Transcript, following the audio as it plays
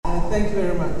Thank you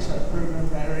very much, Program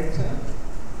Director.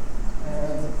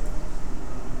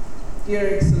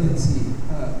 Dear Excellency,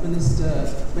 Minister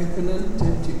Mekkonen,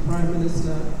 Deputy Prime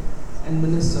Minister and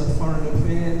Minister of Foreign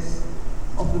Affairs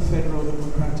of the Federal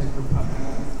Democratic Republic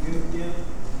of Ethiopia,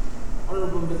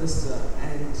 Honorable Minister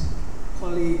and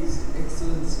colleagues,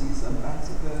 excellencies,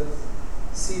 ambassadors,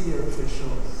 senior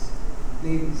officials,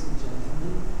 ladies and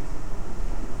gentlemen,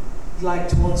 I'd like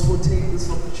to once more take this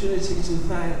opportunity to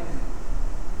thank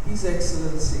His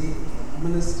Excellency,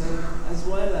 Minister, as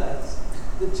well as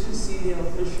the two senior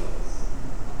officials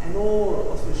and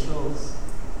all officials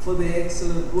for their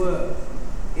excellent work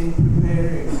in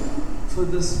preparing for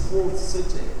this fourth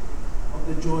sitting of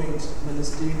the Joint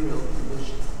Ministerial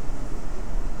Commission.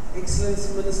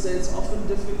 Excellency Minister, it's often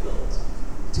difficult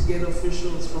to get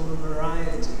officials from a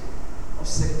variety of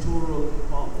sectoral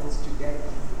departments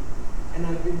together, and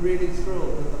I've been really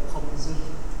thrilled with the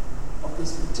composition of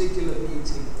this particular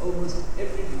meeting. Almost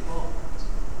every department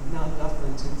in our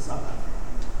government in South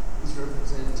Africa is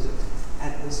represented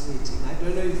at this meeting. I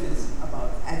don't know if it's about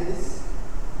Addis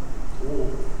or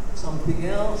something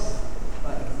else,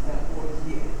 but they're all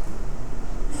here.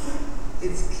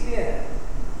 It's clear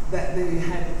that they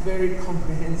had very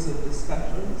comprehensive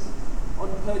discussions on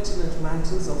pertinent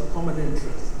matters of common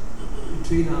interest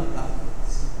between our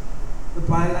governments. The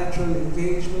bilateral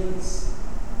engagements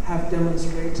have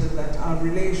demonstrated that our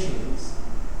relations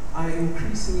are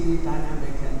increasingly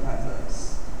dynamic and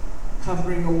diverse,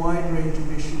 covering a wide range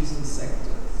of issues and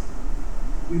sectors.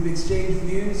 We've exchanged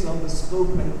views on the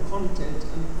scope and content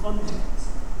and context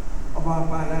of our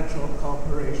bilateral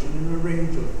cooperation in a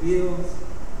range of fields: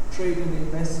 trade and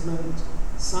investment,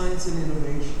 science and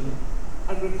innovation,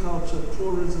 agriculture,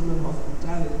 tourism and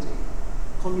hospitality,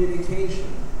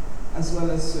 communication, as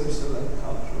well as social and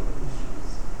cultural issues.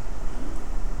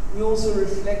 We also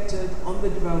reflected on the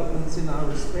developments in our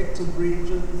respective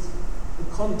regions, the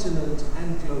continent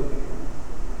and globally.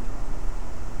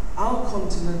 Our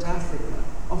continent, Africa,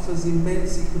 offers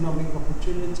immense economic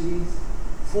opportunities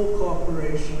for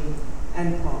cooperation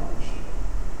and partnership.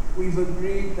 We've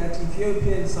agreed that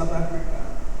Ethiopia and South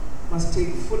Africa must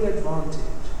take full advantage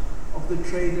of the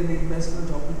trade and investment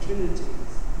opportunities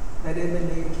that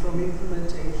emanate from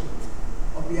implementation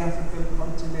of the African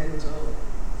Continental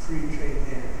Free Trade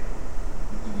Area.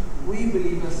 We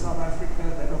believe as South Africa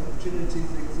that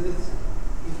opportunities exist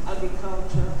in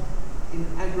agriculture, in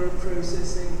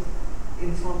agro-processing,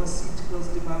 in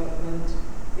pharmaceuticals development,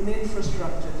 in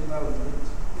infrastructure development,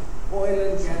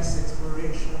 oil and gas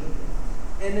exploration,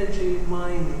 energy,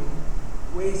 mining,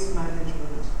 waste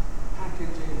management,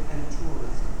 packaging, and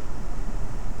tourism.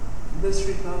 In this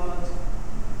regard,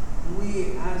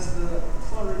 we as the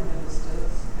foreign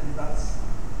ministers, and thus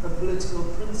the political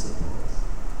principals,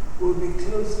 will be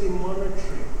closely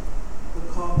monitoring the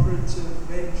cooperative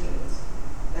ventures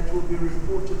that will be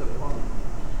reported upon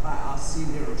by our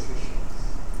senior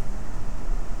officials.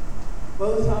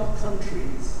 Both our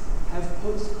countries have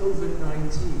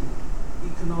post-COVID-19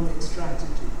 economic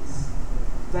strategies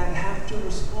that have to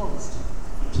respond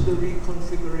to the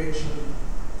reconfiguration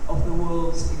of the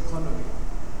world's economy,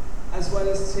 as well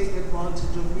as take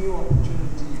advantage of new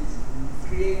opportunities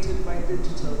created by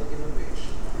digital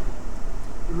innovation.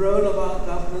 The role of our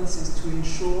governments is to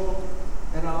ensure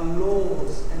that our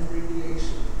laws and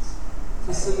regulations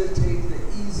facilitate the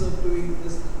ease of doing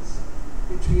business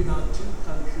between our two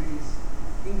countries,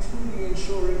 including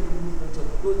ensuring the movement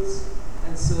of goods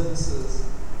and services,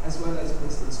 as well as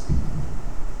business people.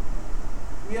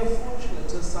 We are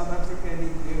fortunate as South Africa and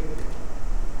Ethiopia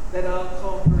that our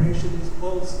cooperation is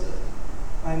bolstered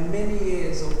by many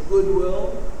years of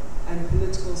goodwill and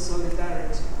political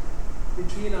solidarity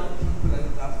between our people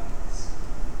and governments.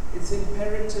 It's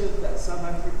imperative that South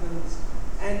Africans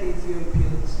and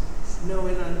Ethiopians know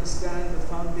and understand the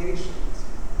foundations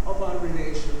of our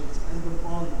relations and the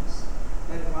bonds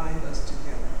that bind us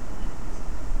together.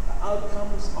 The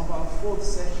outcomes of our fourth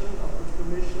session of the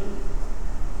Commission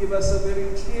give us a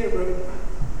very clear roadmap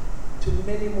to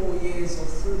many more years of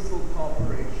fruitful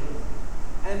cooperation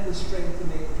and the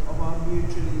strengthening of our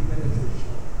mutually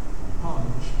beneficial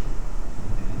partnership.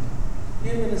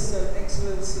 Dear Minister,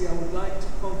 Excellency, I would like to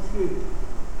conclude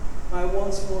by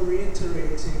once more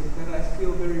reiterating that I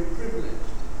feel very privileged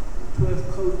to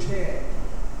have co-chaired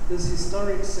this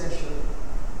historic session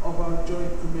of our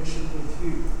Joint Commission with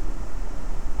you.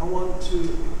 I want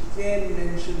to again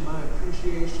mention my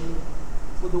appreciation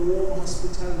for the warm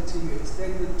hospitality you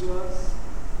extended to us,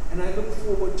 and I look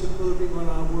forward to building on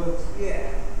our work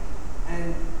here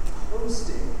and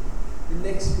hosting the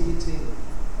next meeting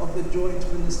of the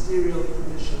Joint Ministerial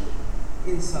Commission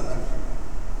in South Africa.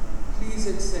 Please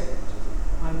accept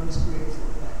I most